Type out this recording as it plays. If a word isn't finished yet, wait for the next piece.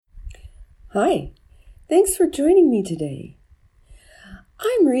Hi, thanks for joining me today.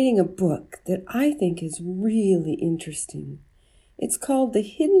 I'm reading a book that I think is really interesting. It's called The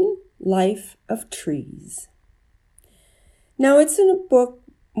Hidden Life of Trees. Now, it's in a book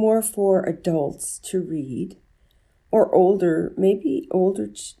more for adults to read, or older, maybe older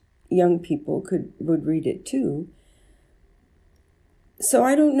young people would read it too. So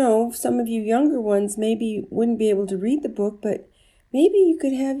I don't know, some of you younger ones maybe wouldn't be able to read the book, but maybe you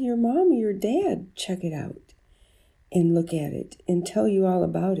could have your mom or your dad check it out and look at it and tell you all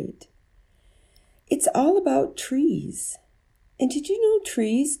about it. It's all about trees. And did you know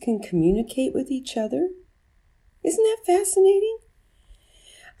trees can communicate with each other? Isn't that fascinating?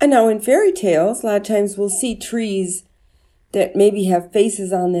 And now in fairy tales, a lot of times we'll see trees that maybe have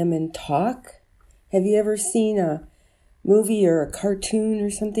faces on them and talk. Have you ever seen a movie or a cartoon or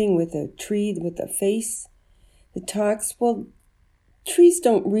something with a tree with a face that talks? Well, trees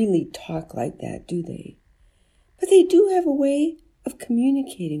don't really talk like that, do they? But they do have a way of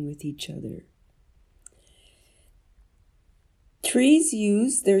communicating with each other. Trees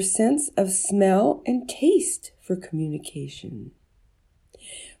use their sense of smell and taste for communication.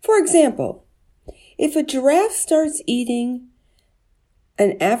 For example, if a giraffe starts eating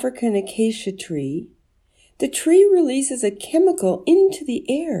an African acacia tree, the tree releases a chemical into the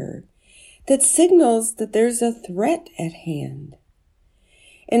air that signals that there's a threat at hand.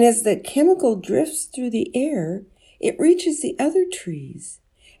 And as the chemical drifts through the air, it reaches the other trees,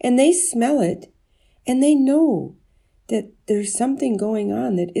 and they smell it, and they know that there's something going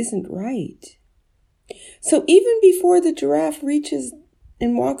on that isn't right. So even before the giraffe reaches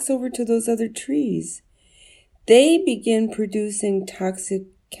and walks over to those other trees, they begin producing toxic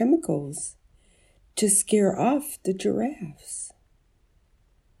chemicals to scare off the giraffes.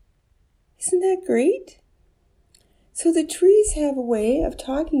 Isn't that great? So the trees have a way of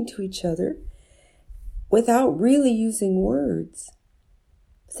talking to each other without really using words.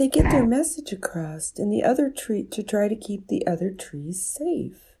 They get their message across and the other tree to try to keep the other trees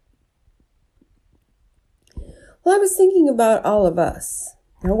safe. Well, I was thinking about all of us.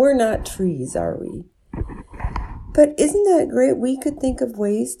 Now, we're not trees, are we? But isn't that great? We could think of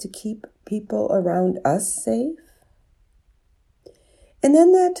ways to keep people around us safe. And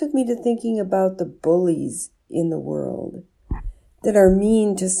then that took me to thinking about the bullies in the world that are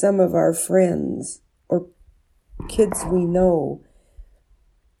mean to some of our friends or kids we know.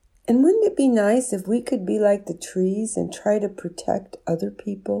 And wouldn't it be nice if we could be like the trees and try to protect other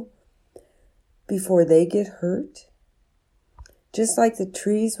people before they get hurt? Just like the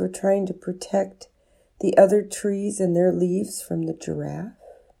trees were trying to protect the other trees and their leaves from the giraffe.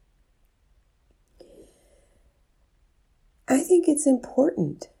 I think it's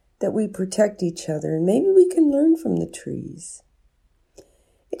important that we protect each other, and maybe we can learn from the trees.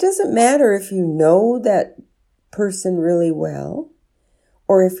 It doesn't matter if you know that person really well,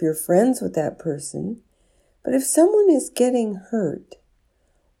 or if you're friends with that person, but if someone is getting hurt,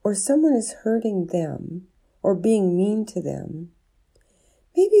 or someone is hurting them, or being mean to them,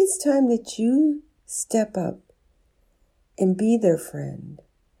 maybe it's time that you step up and be their friend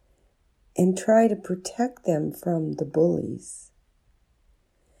and try to protect them from the bullies.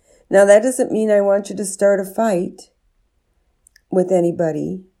 Now, that doesn't mean I want you to start a fight with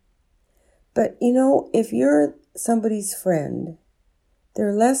anybody, but if you're somebody's friend,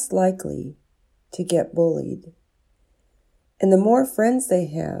 they're less likely to get bullied. And the more friends they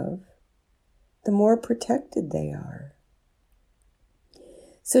have, the more protected they are.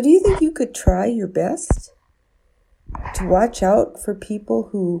 So do you think you could try your best to watch out for people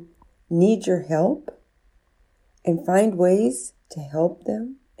who need your help and find ways to help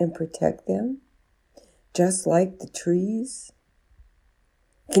them and protect them, just like the trees?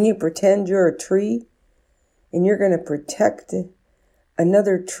 Can you pretend you're a tree and you're going to protect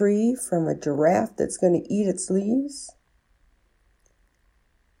another tree from a giraffe that's going to eat its leaves?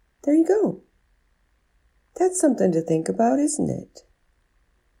 There you go. That's something to think about, isn't it?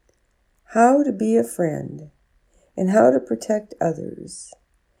 How to be a friend and how to protect others.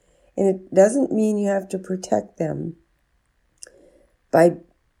 And it doesn't mean you have to protect them by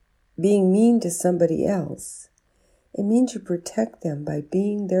being mean to somebody else. It means you protect them by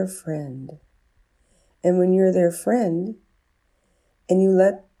being their friend. And when you're their friend and you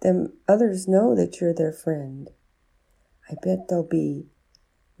let others know that you're their friend, I bet there'll be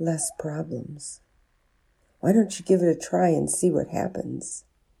less problems. Why don't you give it a try and see what happens?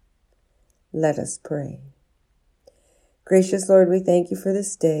 Let us pray. Gracious Lord, we thank you for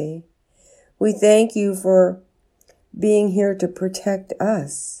this day. We thank you for being here to protect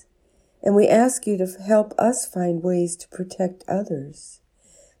us. And we ask you to help us find ways to protect others.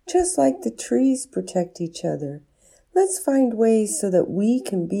 just like the trees protect each other. Let's find ways so that we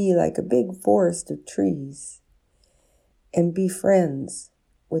can be like a big forest of trees and be friends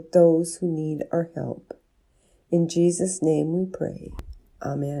with those who need our help. In Jesus' name we pray.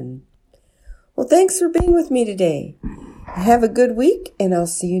 Amen. Well, thanks for being with me today. Have a good week, and I'll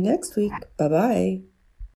see you next week. Bye-bye.